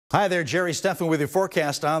Hi there, Jerry Steffen with your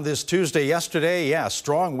forecast on this Tuesday. Yesterday,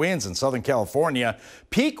 strong winds in Southern California.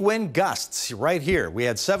 Peak wind gusts right here. We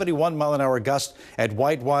had 71-mile-an-hour gust at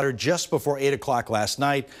Whitewater just before 8 o'clock last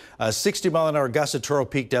night. 60-mile-an-hour gust at Toro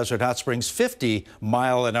Peak Desert Hot Springs.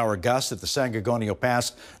 50-mile-an-hour gust at the San Gorgonio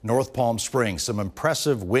Pass, North Palm Springs. Some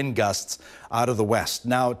impressive wind gusts out of the west.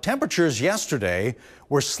 Now, temperatures yesterday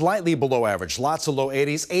were slightly below average. Lots of low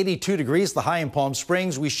 80s, 82 degrees, the high in Palm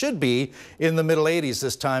Springs. We should be in the middle 80s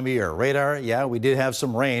this time of year. Radar, we did have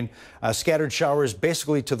some rain. Scattered showers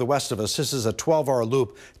basically to the west of us. This is a 12-hour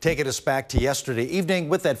loop taking us back to yesterday evening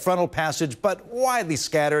with that frontal passage, but widely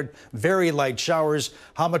scattered, very light showers.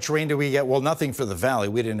 How much rain do we get? Well, nothing for the valley.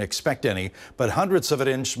 We didn't expect any, but hundredths of an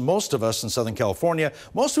inch, most of us in Southern California.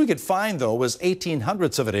 Most we could find, though, was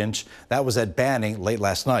 1800ths of an inch. That was at Banning late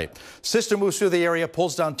last night. System moves through the area,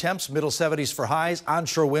 pulls down temps, middle 70s for highs.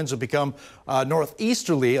 Onshore winds will become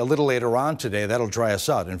northeasterly a little later on today. That'll dry us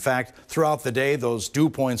out. In fact, throughout the day, those dew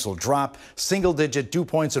points will drop. Single-digit dew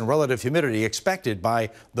points and relative humidity expected by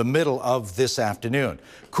the middle of this afternoon.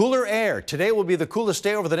 Cooler air. Today will be the coolest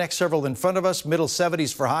day over the next several in front of us. Middle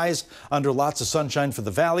 70s for highs, under lots of sunshine for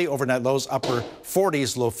the valley. Overnight lows upper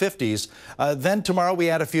 40s, low 50s. Then tomorrow we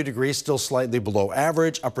add a few degrees, still slightly below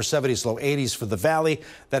average. Upper 70s, low 80s for the valley.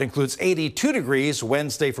 That includes 82 degrees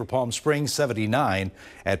Wednesday for Palm Springs, 79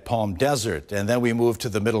 at Palm Desert. And then we move to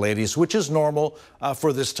the middle 80s, which is normal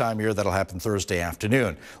for this time of year. That'll happen Thursday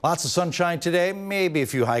afternoon. Lots of sunshine today, maybe a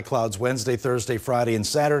few high clouds Wednesday, Thursday, Friday, and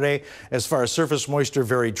Saturday. As far as surface moisture,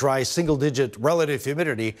 very dry, single-digit relative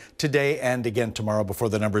humidity today and again tomorrow before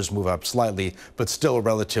the numbers move up slightly, but still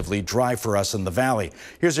relatively dry for us in the valley.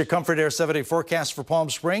 Here's your Comfort Air 7-day forecast for Palm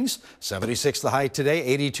Springs. 76 the high today,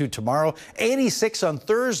 82 tomorrow, 86 on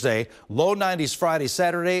Thursday, low 90s Friday,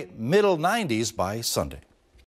 Saturday, middle 90s by Sunday.